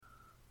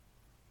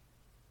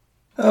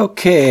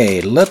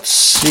Okay, let's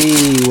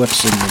see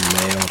what's in the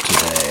mail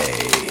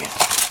today.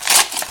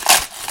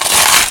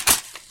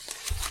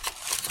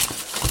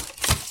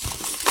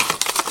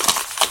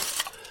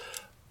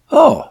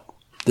 Oh,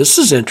 this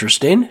is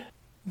interesting.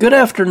 Good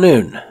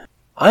afternoon.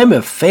 I'm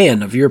a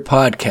fan of your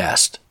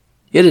podcast.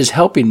 It is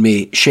helping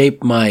me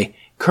shape my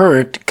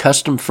current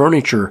custom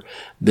furniture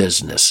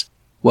business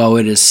while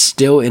it is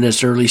still in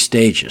its early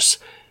stages.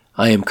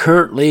 I am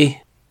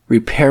currently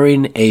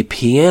repairing a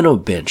piano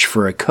bench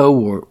for a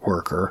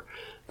co-worker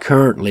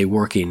currently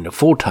working a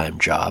full-time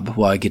job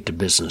while I get the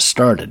business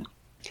started.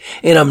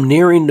 And I'm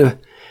nearing the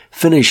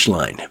finish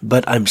line,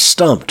 but I'm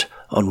stumped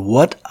on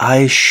what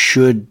I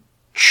should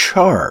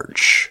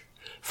charge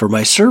for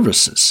my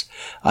services.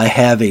 I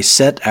have a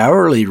set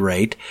hourly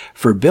rate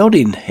for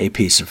building a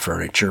piece of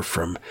furniture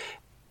from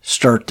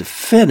start to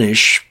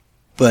finish,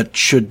 but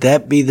should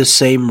that be the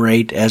same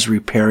rate as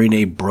repairing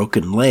a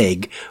broken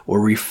leg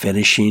or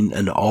refinishing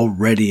an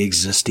already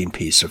existing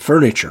piece of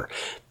furniture?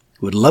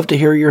 Would love to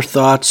hear your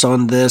thoughts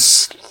on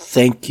this.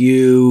 Thank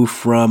you,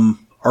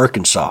 from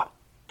Arkansas.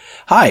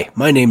 Hi,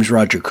 my name is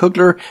Roger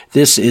Kugler.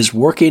 This is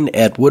Working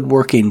at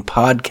Woodworking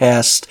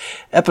Podcast,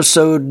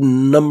 episode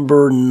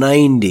number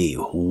 90.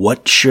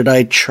 What should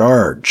I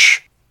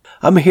charge?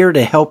 I'm here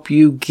to help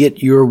you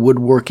get your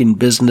woodworking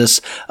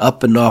business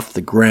up and off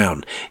the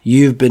ground.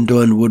 You've been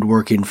doing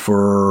woodworking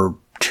for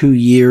 2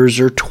 years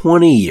or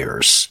 20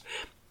 years,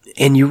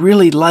 and you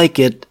really like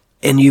it,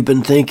 and you've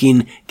been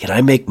thinking, can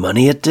I make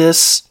money at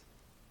this?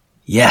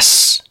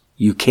 Yes,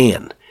 you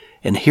can.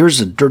 And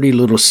here's a dirty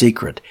little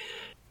secret.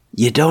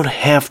 You don't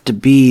have to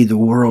be the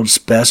world's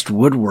best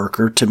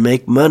woodworker to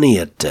make money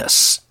at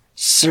this.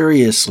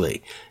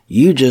 Seriously.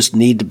 You just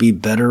need to be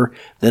better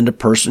than the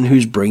person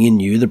who's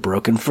bringing you the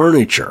broken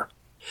furniture.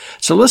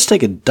 So let's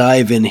take a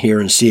dive in here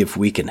and see if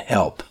we can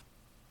help.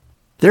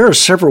 There are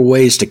several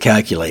ways to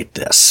calculate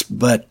this,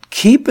 but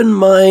keep in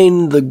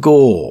mind the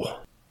goal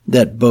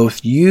that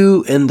both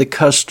you and the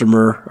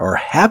customer are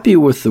happy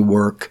with the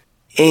work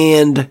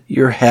and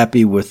you're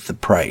happy with the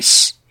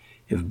price.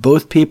 If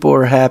both people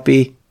are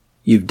happy,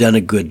 you've done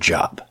a good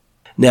job.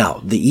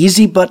 Now, the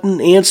easy button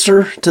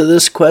answer to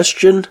this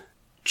question: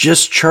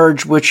 just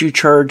charge what you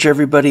charge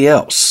everybody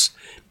else.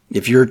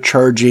 If you're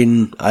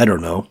charging,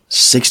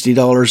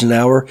 $60 an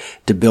hour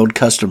to build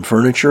custom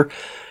furniture,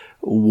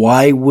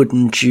 why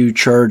wouldn't you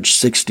charge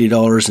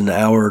 $60 an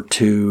hour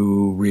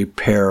to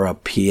repair a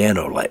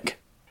piano leg?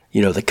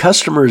 The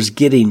customer is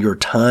getting your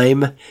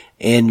time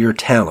and your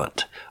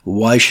talent.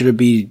 Why should it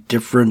be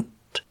different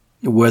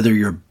whether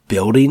you're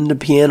building the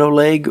piano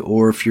leg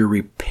or if you're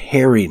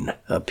repairing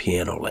a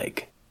piano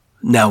leg?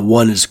 Now,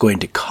 one is going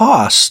to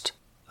cost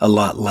a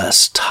lot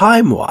less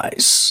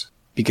time-wise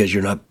because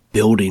you're not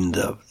building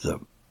the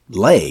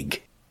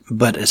leg.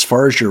 But as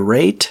far as your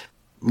rate,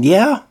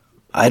 yeah,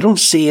 I don't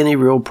see any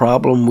real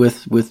problem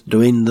with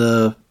doing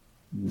the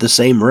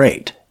same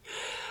rate.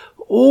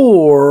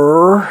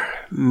 Or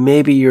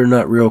maybe you're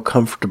not real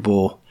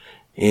comfortable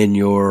in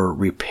your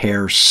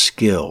repair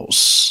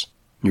skills.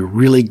 You're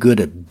really good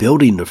at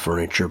building the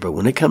furniture, but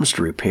when it comes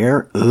to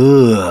repair,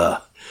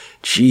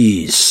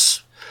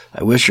 geez,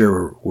 I wish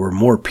there were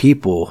more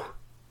people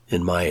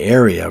in my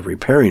area of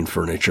repairing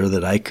furniture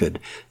that I could,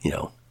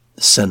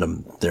 send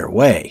them their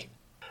way.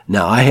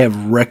 Now, I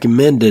have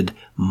recommended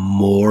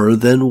more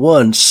than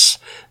once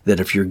that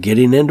if you're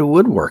getting into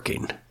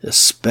woodworking,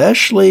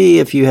 especially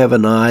if you have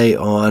an eye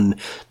on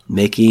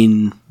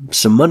making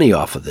some money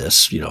off of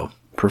this,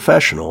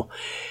 professional,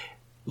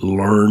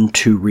 learn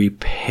to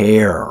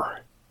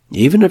repair.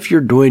 Even if you're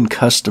doing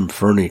custom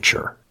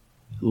furniture,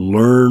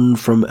 learn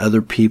from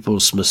other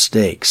people's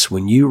mistakes.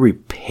 When you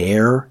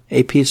repair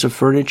a piece of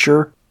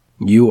furniture,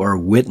 you are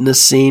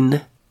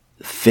witnessing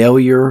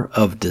failure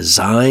of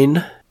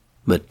design,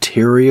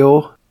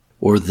 material,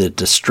 or the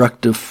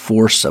destructive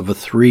force of a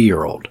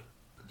 3-year-old.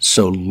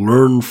 So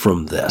learn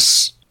from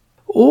this.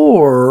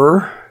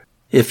 Or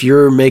if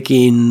you're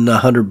making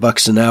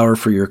 $100 an hour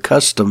for your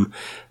custom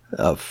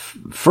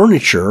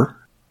furniture,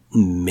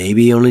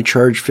 maybe only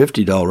charge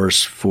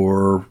 $50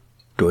 for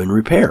doing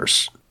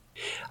repairs.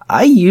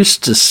 I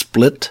used to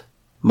split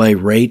my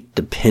rate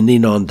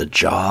depending on the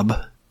job.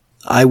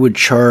 I would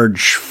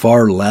charge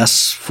far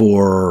less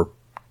for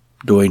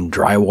doing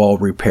drywall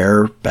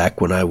repair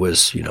back when I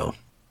was,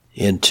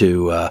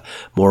 into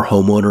more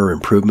homeowner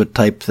improvement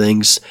type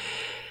things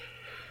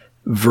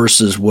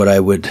versus what I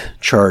would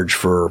charge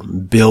for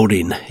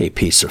building a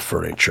piece of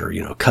furniture,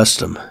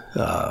 custom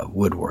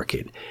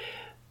woodworking.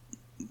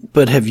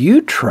 But have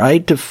you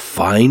tried to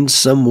find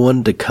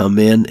someone to come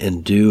in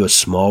and do a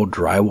small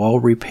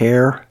drywall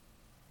repair?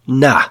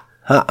 Nah,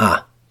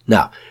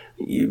 no.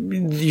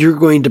 You're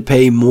going to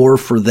pay more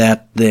for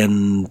that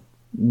than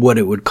what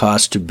it would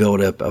cost to build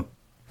up a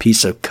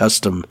piece of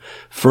custom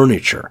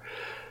furniture.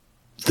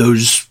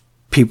 Those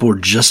people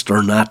just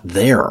are not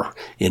there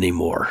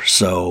anymore.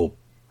 So,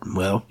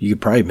 you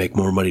could probably make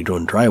more money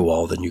doing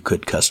drywall than you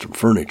could custom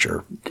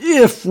furniture,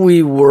 if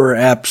we were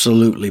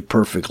absolutely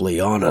perfectly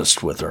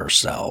honest with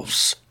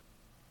ourselves.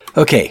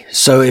 Okay,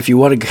 so if you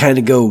want to kind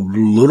of go a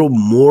little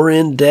more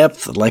in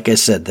depth, like I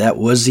said, that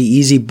was the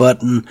easy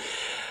button.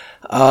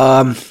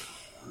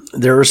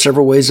 There are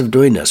several ways of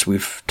doing this.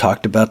 We've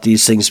talked about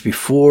these things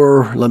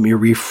before. Let me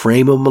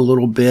reframe them a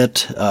little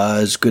bit.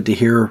 It's good to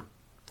hear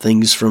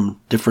things from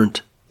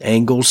different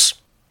angles.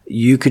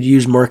 You could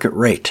use market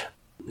rate.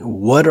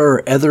 What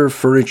are other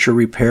furniture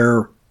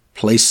repair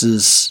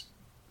places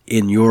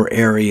in your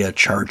area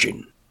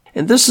charging?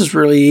 And this is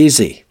really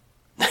easy.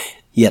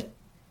 Yet,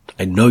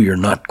 I know you're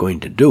not going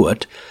to do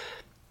it.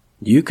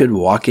 You could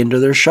walk into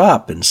their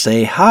shop and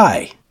say,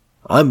 "Hi,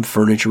 I'm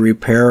Furniture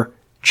Repair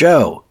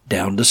Joe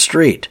down the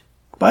street.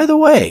 By the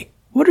way,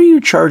 what are you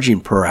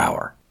charging per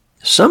hour?"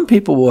 Some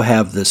people will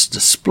have this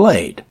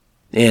displayed.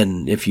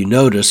 And if you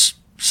notice,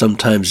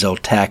 sometimes they'll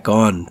tack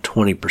on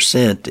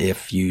 20%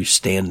 if you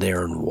stand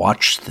there and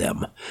watch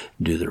them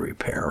do the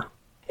repair.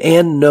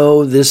 And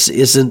no, this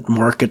isn't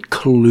market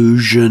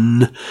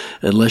collusion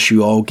unless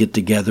you all get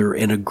together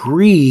and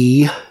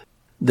agree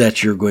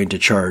that you're going to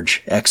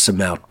charge X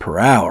amount per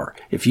hour.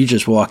 If you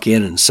just walk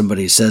in and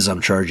somebody says,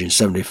 "I'm charging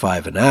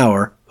 $75 an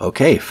hour,"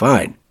 okay,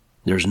 fine.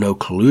 There's no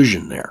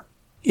collusion there.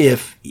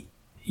 If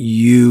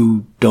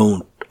you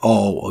don't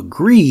all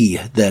agree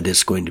that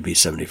it's going to be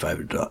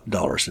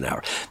 $75 an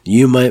hour,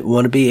 you might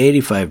want to be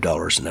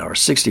 $85 an hour,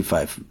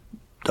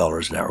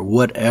 $65 an hour,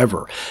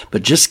 whatever.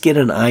 But just get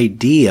an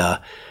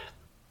idea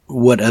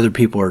what other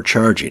people are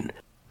charging.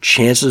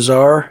 Chances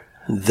are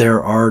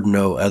there are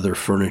no other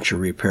furniture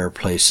repair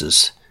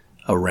places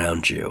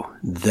around you.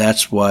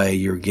 That's why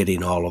you're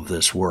getting all of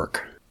this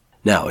work.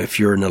 Now, if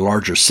you're in a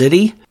larger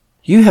city,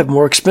 you have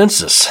more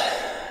expenses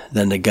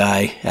than the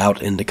guy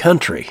out in the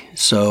country.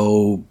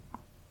 So,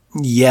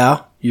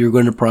 yeah, you're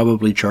going to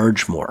probably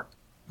charge more.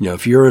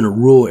 If you're in a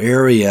rural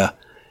area,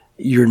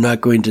 you're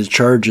not going to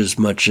charge as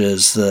much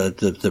as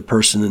the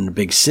person in the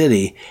big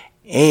city.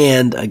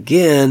 And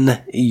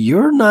again,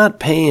 you're not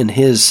paying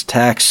his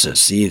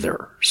taxes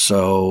either.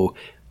 So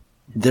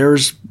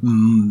there's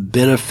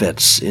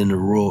benefits in the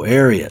rural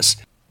areas.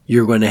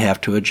 You're going to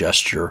have to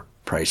adjust your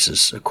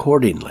prices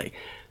accordingly.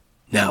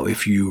 Now,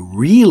 if you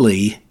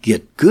really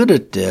get good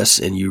at this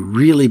and you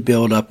really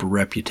build up a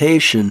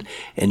reputation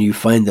and you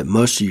find that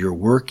most of your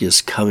work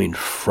is coming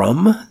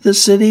from the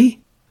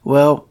city,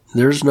 well,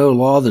 there's no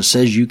law that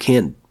says you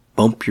can't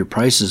bump your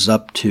prices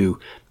up to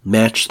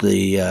match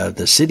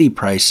the city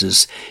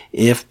prices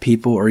if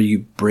people are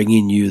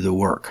bringing you the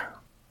work.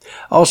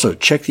 Also,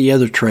 check the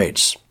other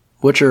trades.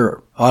 What's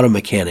your auto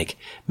mechanic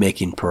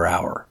making per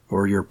hour,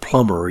 or your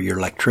plumber or your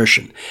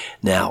electrician?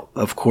 Now,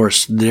 of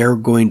course, they're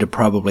going to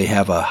probably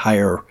have a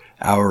higher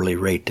hourly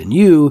rate than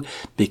you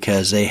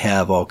because they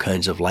have all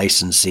kinds of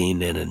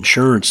licensing and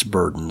insurance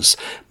burdens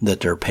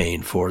that they're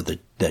paying for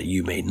that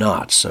you may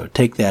not. So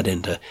take that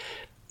into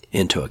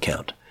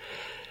account.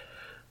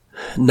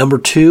 Number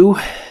 2,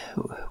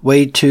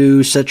 way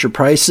to set your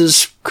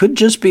prices could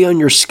just be on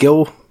your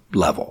skill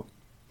level.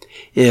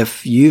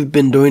 If you've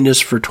been doing this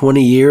for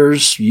 20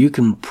 years, you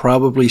can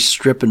probably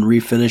strip and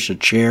refinish a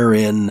chair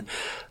in,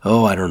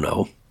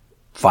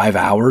 5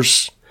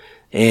 hours,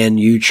 and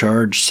you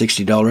charge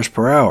 $60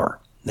 per hour.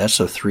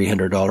 That's a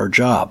 $300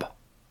 job.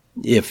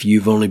 If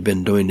you've only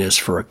been doing this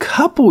for a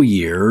couple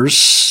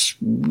years,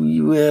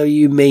 well,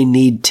 you may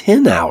need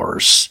 10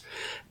 hours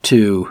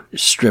to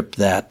strip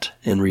that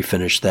and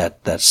refinish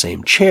that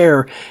same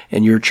chair,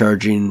 and you're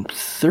charging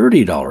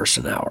 $30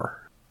 an hour.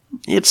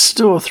 It's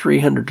still a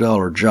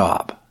 $300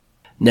 job.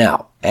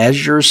 Now,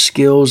 as your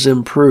skills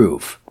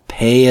improve,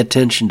 pay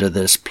attention to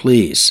this,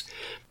 please.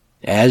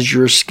 As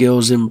your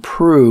skills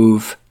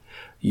improve,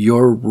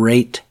 your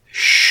rate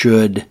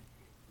should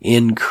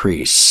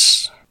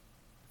increase.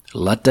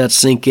 Let that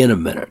sink in a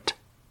minute.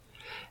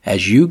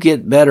 As you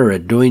get better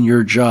at doing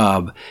your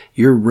job,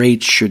 your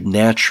rates should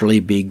naturally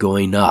be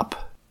going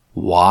up.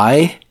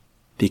 Why?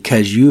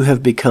 Because you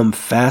have become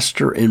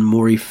faster and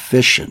more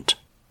efficient.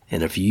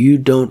 And if you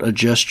don't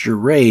adjust your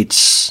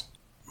rates,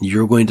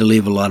 you're going to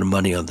leave a lot of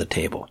money on the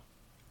table.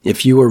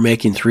 If you were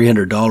making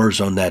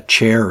 $300 on that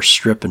chair or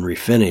strip and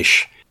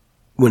refinish,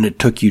 when it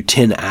took you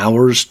 10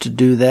 hours to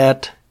do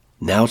that,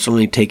 now it's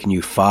only taking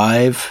you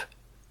 5.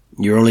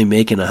 You're only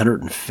making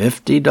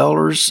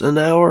 $150 an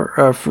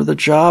hour for the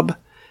job.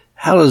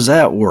 How does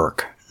that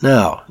work?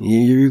 Now,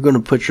 you're going to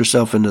put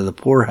yourself into the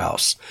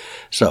poorhouse.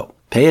 So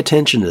pay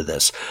attention to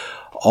this.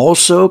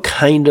 Also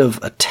kind of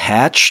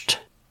attached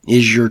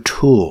is your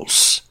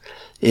tools.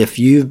 If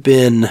you've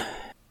been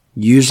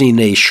using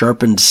a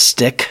sharpened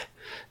stick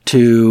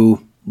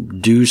to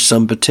do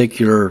some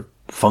particular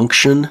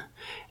function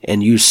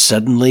and you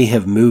suddenly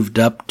have moved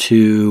up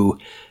to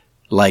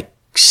like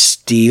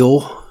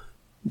steel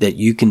that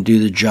you can do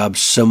the job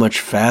so much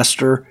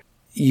faster,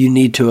 you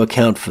need to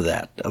account for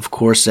that. Of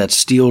course, that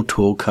steel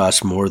tool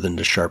costs more than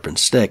the sharpened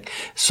stick,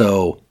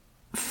 so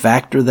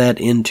factor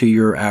that into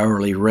your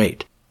hourly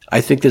rate. I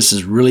think this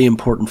is really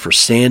important for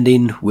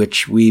sanding,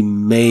 which we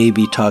may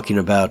be talking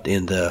about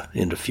in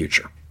the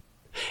future.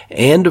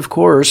 And of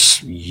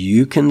course,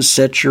 you can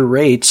set your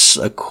rates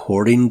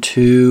according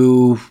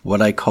to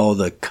what I call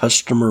the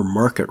customer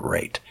market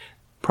rate.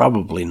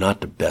 probably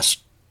not the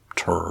best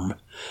term,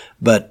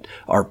 but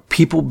are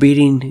people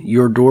beating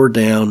your door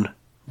down,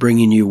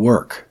 bringing you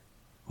work?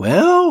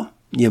 Well,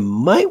 you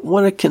might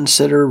want to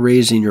consider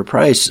raising your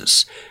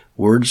prices.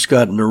 Word's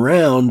gotten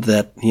around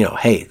that,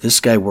 hey, this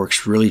guy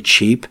works really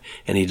cheap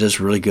and he does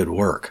really good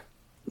work.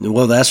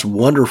 Well, that's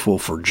wonderful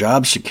for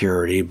job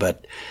security,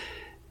 but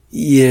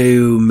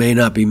you may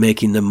not be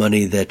making the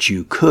money that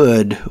you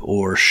could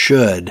or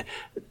should.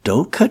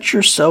 Don't cut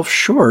yourself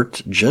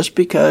short just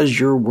because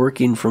you're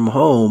working from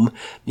home,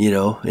 in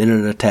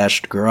an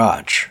attached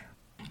garage.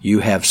 You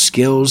have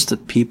skills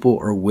that people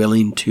are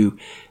willing to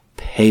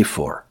pay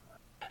for.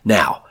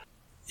 Now,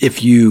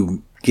 if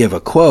you give a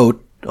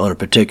quote on a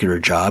particular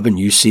job and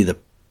you see the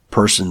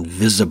person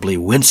visibly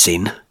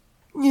wincing,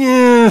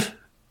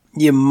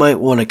 you might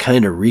want to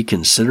kind of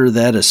reconsider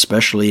that,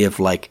 especially if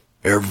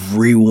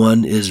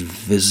everyone is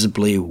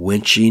visibly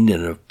winching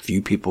and a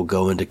few people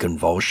go into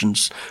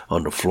convulsions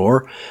on the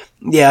floor.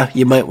 Yeah,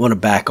 you might want to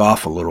back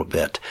off a little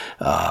bit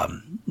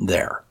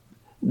there.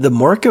 The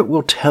market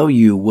will tell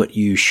you what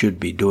you should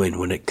be doing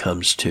when it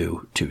comes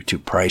to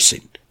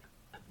pricing.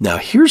 Now,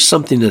 here's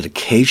something that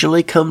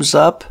occasionally comes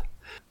up.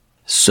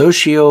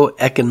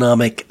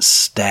 Socioeconomic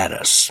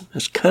status.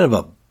 It's kind of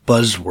a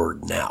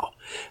buzzword now.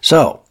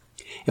 So,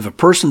 if a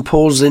person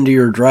pulls into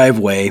your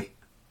driveway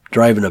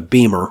driving a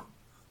Beamer,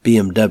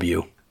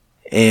 BMW,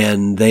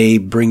 and they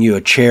bring you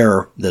a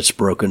chair that's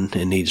broken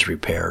and needs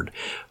repaired,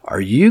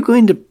 are you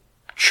going to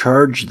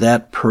charge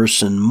that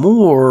person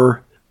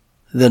more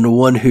than the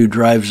one who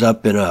drives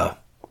up in a,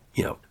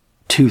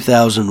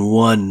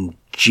 2001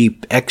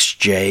 Jeep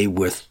XJ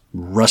with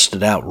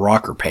rusted out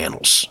rocker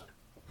panels?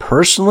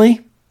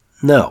 Personally,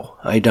 no,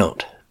 I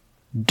don't.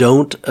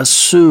 Don't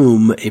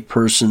assume a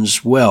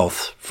person's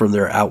wealth from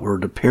their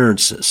outward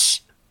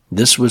appearances.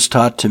 This was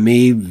taught to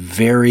me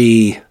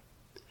very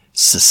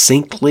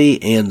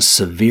succinctly and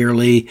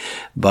severely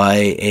by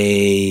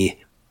a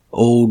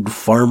old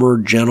farmer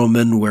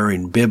gentleman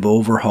wearing bib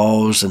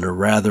overalls in a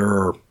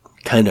rather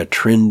kind of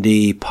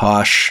trendy,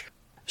 posh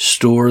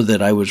store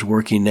that I was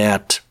working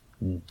at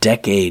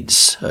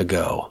decades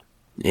ago.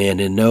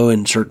 And in no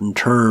uncertain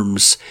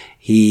terms,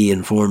 he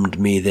informed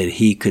me that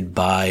he could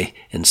buy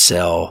and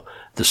sell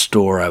the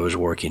store I was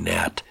working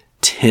at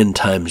 10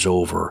 times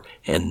over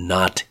and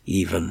not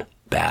even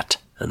bat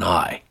an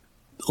eye.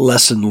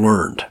 Lesson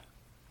learned.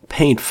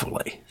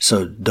 Painfully.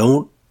 So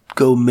don't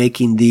go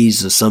making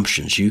these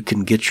assumptions. You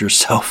can get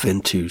yourself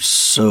into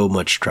so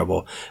much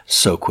trouble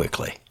so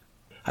quickly.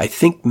 I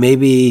think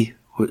maybe,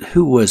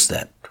 who was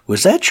that?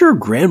 Was that your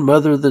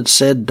grandmother that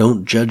said,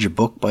 don't judge a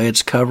book by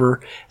its cover?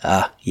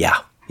 Yeah.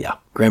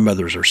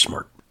 Grandmothers are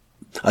smart.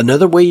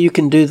 Another way you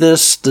can do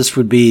this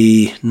would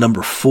be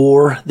number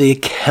 4, the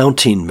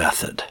accounting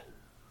method.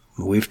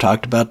 We've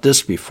talked about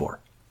this before.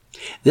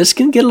 This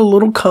can get a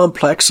little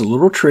complex, a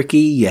little tricky.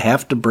 You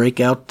have to break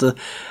out the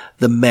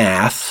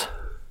math.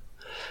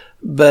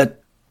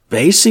 But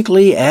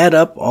basically add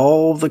up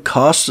all the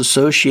costs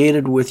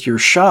associated with your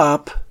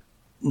shop,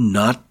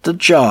 not the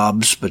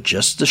jobs, but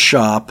just the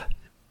shop,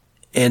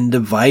 and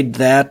divide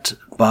that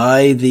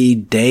by the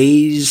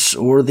days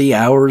or the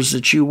hours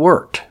that you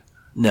worked.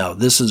 Now,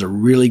 this is a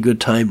really good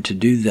time to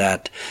do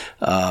that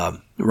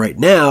right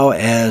now,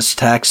 as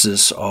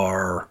taxes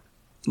are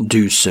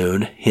due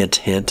soon. Hint,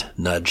 hint,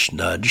 nudge,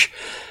 nudge.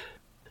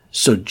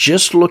 So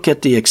just look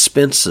at the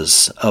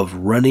expenses of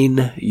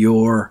running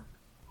your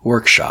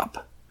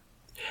workshop.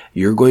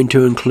 You're going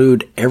to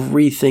include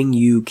everything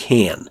you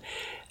can.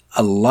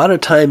 A lot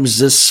of times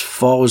this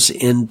falls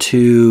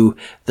into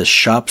the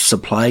shop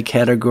supply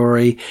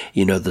category,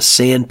 the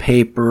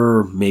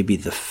sandpaper, maybe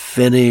the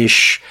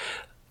finish,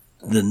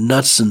 the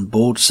nuts and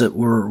bolts that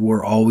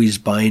we're always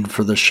buying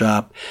for the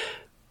shop.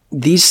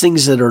 These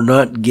things that are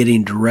not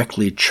getting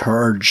directly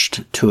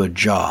charged to a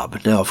job.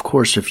 Now, of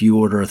course, if you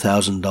order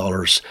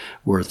 $1,000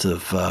 worth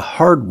of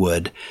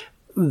hardwood,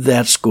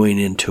 that's going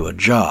into a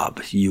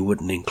job. You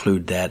wouldn't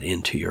include that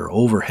into your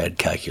overhead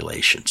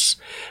calculations.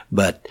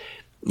 But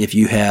if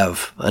you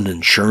have an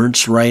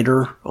insurance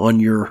writer on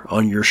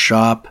your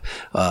shop,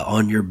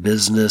 on your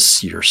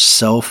business, your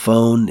cell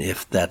phone,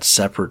 if that's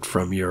separate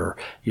from your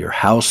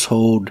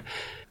household,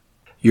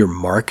 your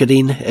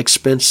marketing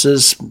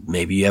expenses,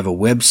 maybe you have a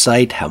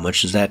website, how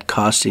much is that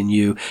costing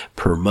you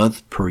per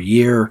month, per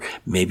year?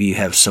 Maybe you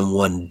have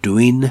someone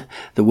doing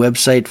the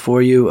website for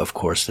you. Of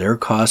course, their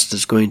cost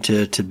is going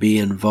to be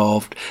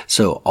involved.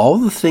 So all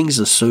the things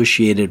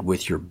associated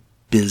with your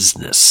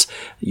business,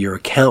 your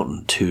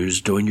accountant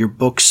who's doing your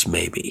books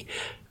maybe.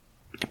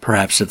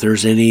 Perhaps if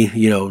there's any,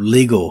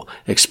 legal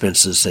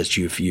expenses that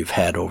you've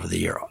had over the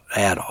year.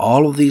 Add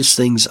all of these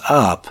things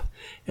up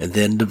and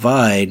then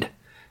divide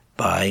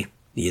by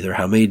either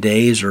how many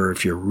days, or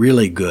if you're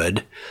really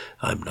good,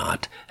 I'm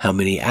not, how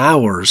many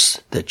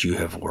hours that you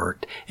have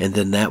worked, and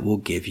then that will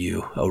give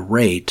you a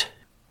rate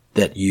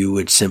that you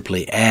would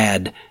simply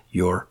add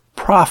your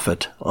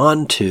profit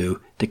onto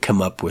to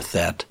come up with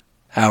that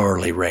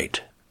hourly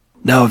rate.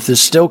 Now, if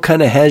this still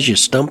kind of has you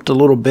stumped a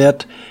little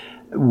bit,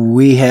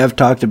 we have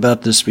talked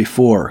about this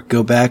before.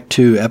 Go back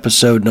to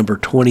episode number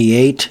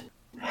 28.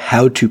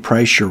 How to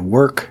Price Your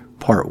Work,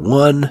 Part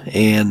 1,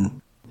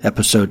 and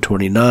Episode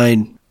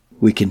 29.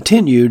 We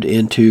continued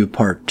into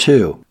Part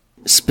 2.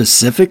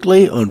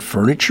 Specifically on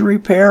furniture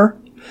repair,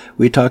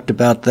 we talked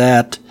about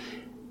that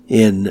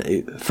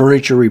in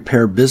Furniture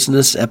Repair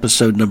Business,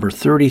 Episode number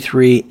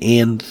 33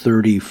 and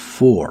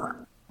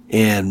 34.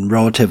 And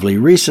relatively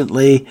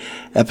recently,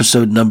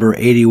 episode number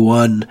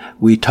 81,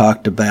 we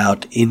talked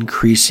about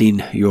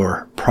increasing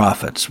your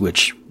profits,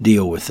 which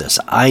deal with this.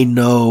 I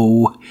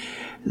know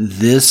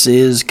this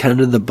is kind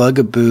of the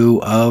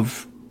bugaboo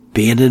of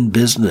being in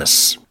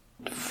business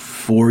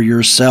for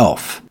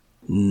yourself.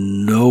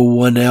 No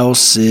one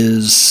else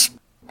is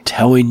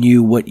telling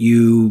you what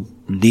you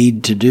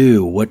need to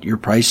do, what your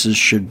prices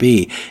should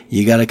be.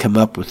 You got to come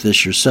up with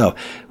this yourself,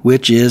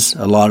 which is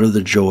a lot of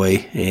the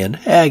joy and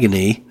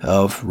agony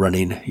of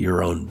running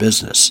your own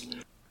business.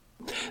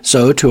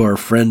 So to our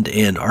friend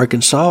in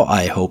Arkansas,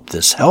 I hope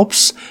this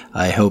helps.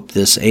 I hope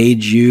this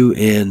aids you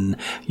in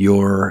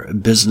your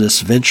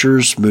business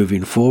ventures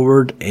moving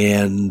forward,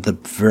 and the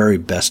very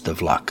best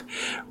of luck.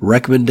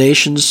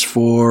 Recommendations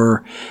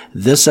for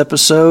this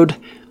episode: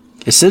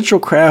 Essential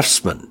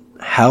Craftsman,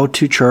 How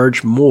to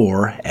Charge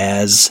More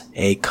as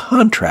a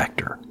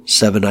Contractor,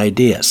 7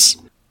 Ideas.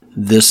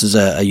 This is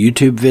a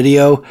YouTube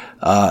video.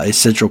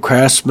 Essential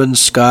Craftsman,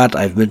 Scott,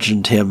 I've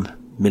mentioned him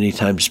many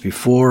times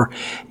before.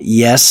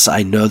 Yes,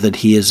 I know that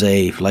he is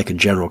like a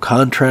general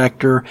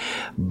contractor,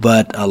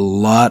 but a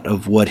lot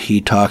of what he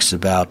talks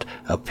about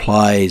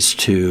applies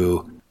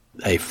to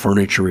a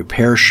furniture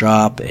repair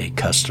shop, a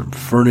custom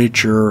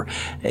furniture,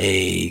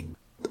 a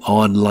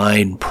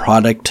online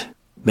product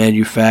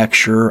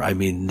manufacturer. I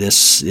mean,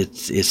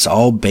 it's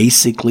all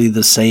basically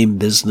the same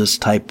business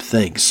type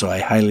thing. So I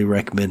highly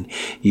recommend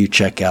you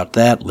check out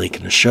that link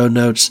in the show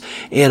notes.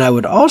 And I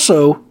would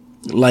also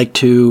like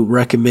to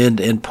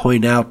recommend and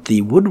point out the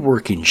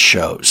woodworking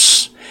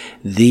shows.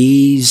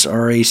 These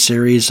are a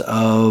series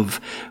of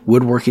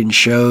woodworking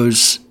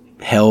shows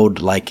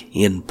held like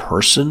in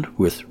person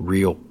with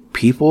real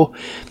people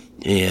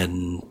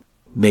in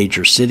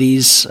major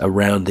cities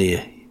around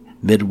the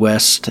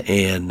Midwest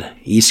and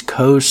East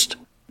Coast.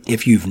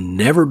 If you've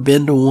never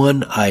been to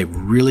one, I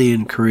really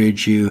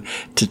encourage you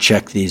to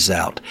check these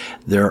out.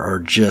 There are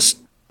just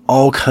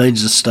all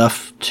kinds of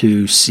stuff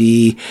to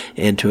see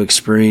and to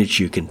experience.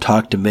 You can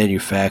talk to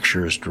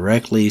manufacturers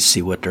directly,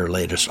 see what their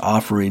latest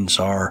offerings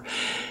are.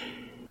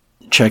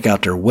 Check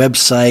out their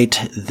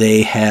website.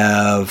 They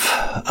have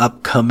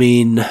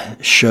upcoming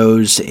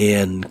shows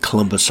in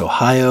Columbus,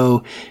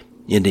 Ohio,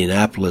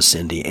 Indianapolis,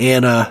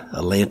 Indiana,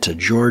 Atlanta,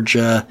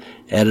 Georgia,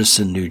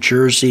 Edison, New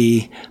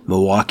Jersey,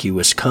 Milwaukee,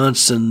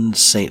 Wisconsin,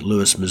 St.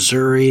 Louis,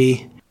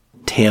 Missouri,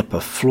 Tampa,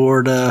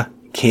 Florida,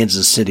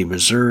 Kansas City,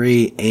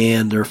 Missouri,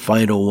 and their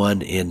final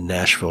one in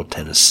Nashville,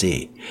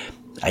 Tennessee.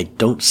 I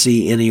don't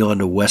see any on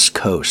the West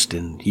Coast.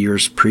 In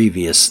years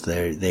previous,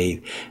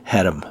 they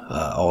had them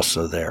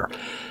also there.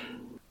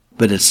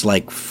 But it's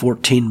like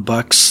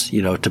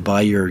 $14, to buy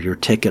your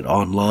ticket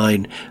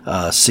online,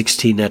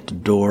 $16 at the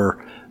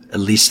door. At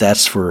least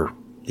that's for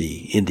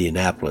the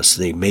Indianapolis.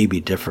 They may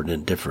be different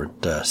in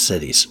different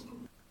cities.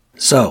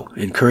 So,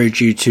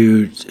 encourage you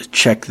to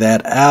check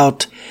that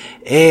out.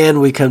 And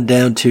we come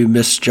down to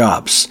missed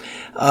jobs.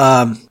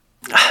 I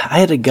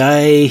had a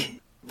guy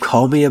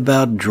call me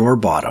about drawer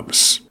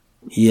bottoms.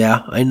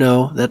 Yeah, I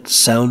know that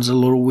sounds a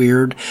little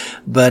weird,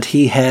 but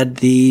he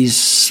had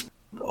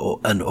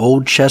an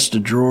old chest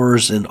of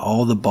drawers, and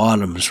all the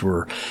bottoms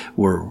were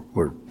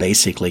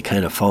basically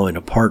kind of falling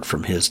apart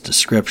from his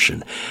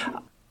description.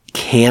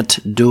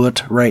 Can't do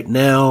it right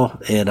now,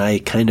 and I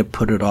kind of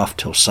put it off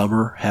till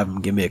summer, have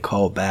him give me a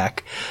call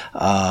back.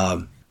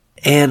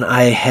 And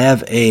I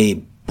have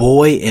a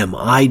boy am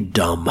I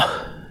dumb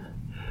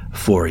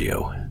for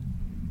you.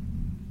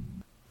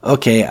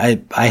 Okay,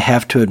 I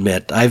have to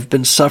admit, I've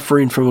been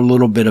suffering from a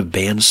little bit of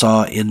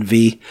bandsaw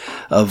envy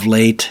of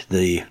late.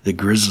 The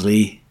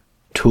Grizzly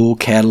tool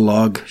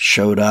catalog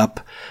showed up,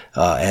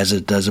 as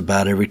it does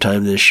about every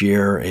time this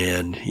year,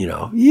 and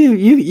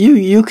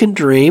you can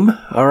dream,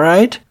 all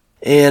right?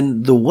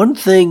 And the one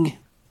thing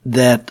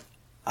that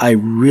I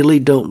really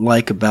don't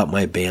like about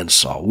my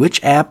bandsaw,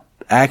 which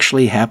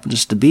actually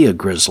happens to be a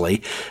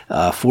Grizzly,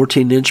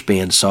 14-inch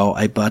bandsaw.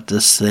 I bought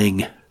this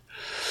thing,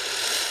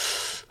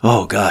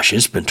 oh gosh,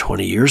 it's been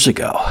 20 years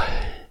ago,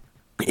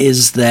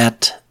 is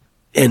that,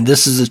 and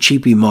this is a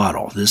cheapy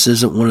model. This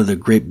isn't one of the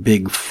great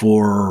big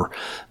 4,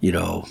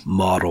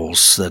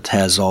 models that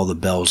has all the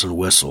bells and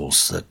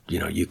whistles that,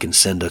 you can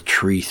send a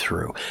tree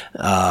through.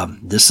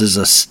 This is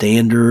a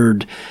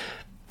standard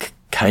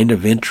kind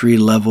of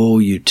entry-level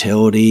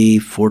utility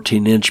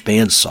 14-inch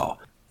bandsaw.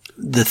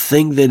 The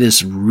thing that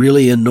is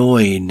really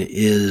annoying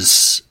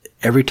is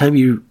every time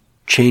you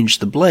change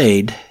the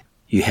blade,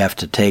 you have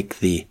to take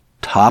the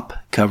top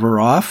cover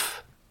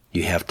off,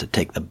 you have to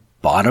take the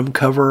bottom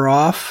cover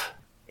off,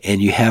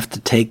 and you have to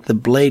take the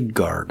blade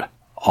guard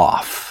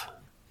off.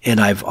 And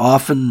I've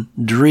often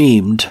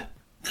dreamed,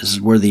 this is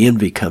where the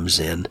envy comes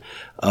in,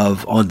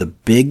 of on the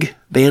big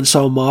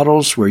bandsaw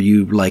models where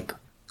you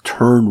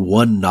turn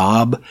one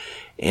knob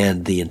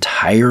and the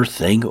entire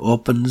thing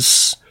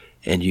opens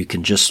and you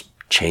can just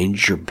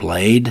change your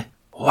blade.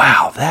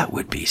 Wow, that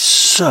would be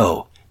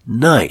so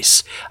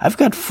nice. I've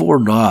got 4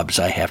 knobs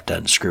I have to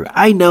unscrew.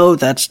 I know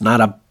that's not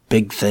a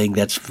big thing.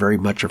 That's very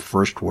much a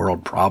first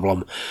world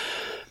problem.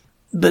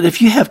 But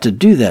if you have to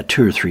do that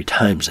 2 or 3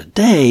 times a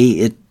day,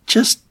 it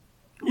just...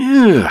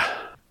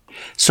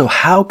 So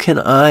how can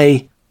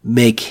I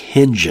make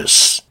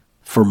hinges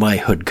for my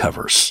hood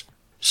covers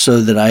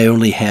so that I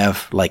only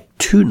have like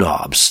 2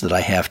 knobs that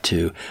I have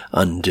to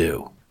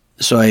undo?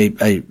 So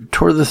I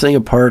tore the thing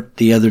apart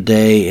the other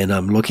day, and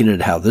I'm looking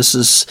at how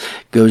this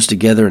goes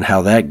together and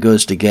how that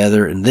goes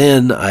together. And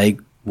then I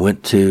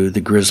went to the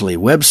Grizzly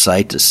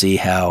website to see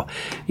how,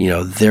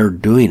 they're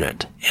doing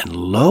it. And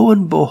lo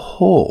and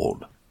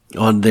behold,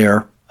 on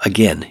their,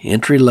 again,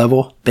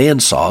 entry-level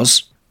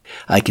bandsaws,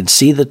 I can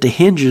see that the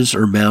hinges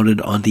are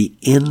mounted on the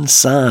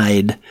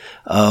inside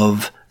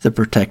of the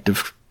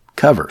protective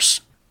covers.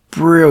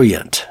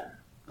 Brilliant.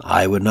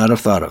 I would not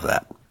have thought of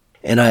that.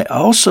 And I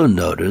also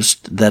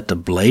noticed that the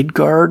blade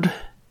guard,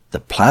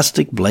 the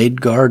plastic blade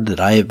guard that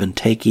I have been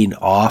taking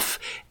off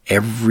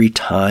every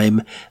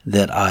time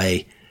that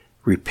I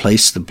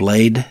replace the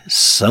blade,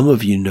 some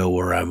of you know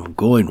where I'm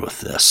going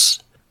with this.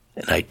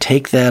 And I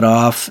take that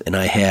off and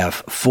I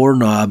have 4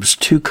 knobs,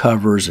 2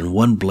 covers, and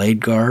 1 blade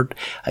guard.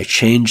 I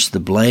change the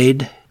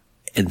blade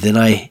and then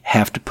I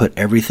have to put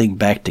everything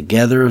back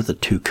together, the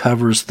 2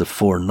 covers, the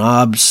 4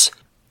 knobs,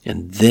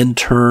 and then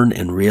turn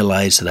and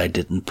realize that I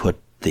didn't put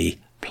the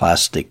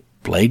plastic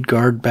blade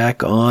guard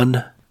back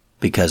on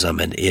because I'm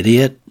an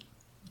idiot.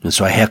 And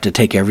so I have to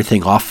take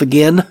everything off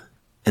again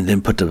and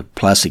then put the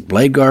plastic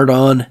blade guard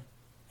on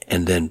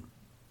and then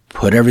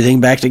put everything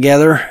back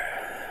together.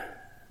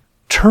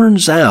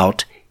 Turns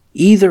out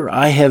either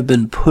I have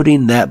been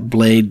putting that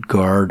blade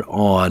guard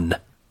on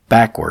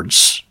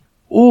backwards,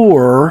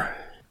 or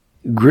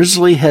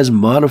Grizzly has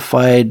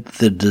modified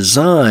the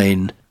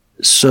design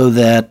so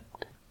that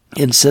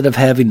instead of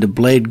having the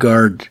blade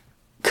guard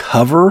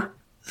cover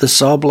the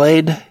saw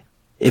blade,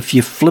 if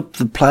you flip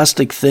the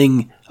plastic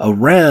thing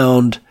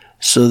around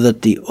so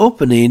that the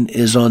opening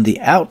is on the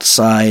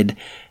outside,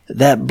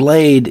 that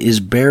blade is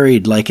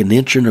buried like 1.25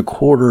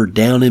 inches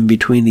down in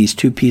between these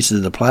 2 pieces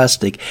of the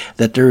plastic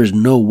that there is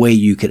no way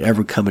you could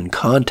ever come in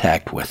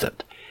contact with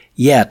it.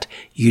 Yet,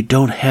 you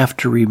don't have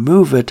to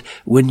remove it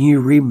when you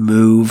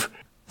remove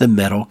the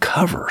metal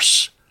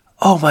covers.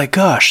 Oh my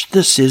gosh,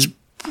 this is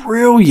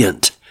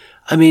brilliant.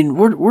 I mean,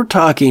 we're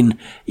talking,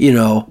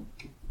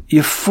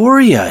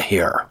 euphoria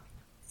here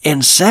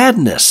and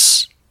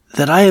sadness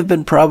that I have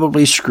been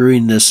probably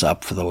screwing this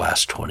up for the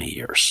last 20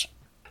 years.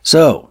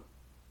 So,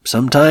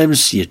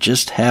 sometimes you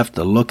just have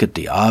to look at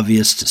the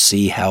obvious to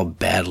see how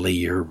badly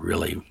you're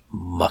really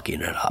mucking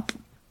it up.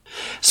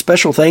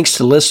 Special thanks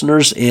to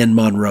listeners in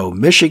Monroe,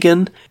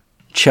 Michigan,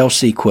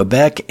 Chelsea,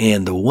 Quebec,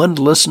 and the 1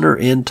 listener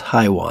in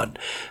Taiwan.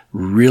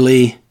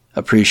 Really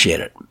appreciate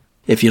it.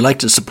 If you'd like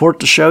to support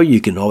the show, you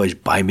can always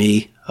buy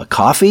me a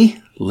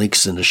coffee,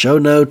 links in the show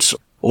notes,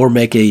 or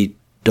make a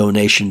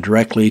donation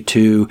directly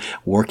to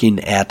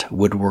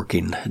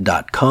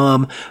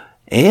workingatwoodworking.com.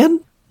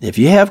 And if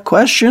you have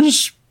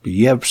questions,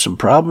 you have some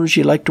problems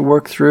you'd like to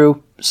work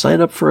through,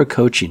 sign up for a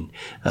coaching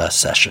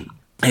session.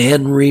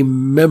 And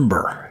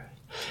remember,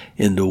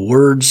 in the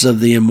words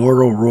of the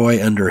immortal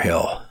Roy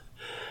Underhill,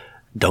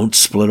 don't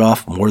split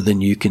off more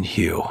than you can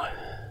hew.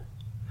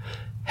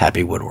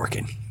 Happy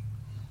woodworking.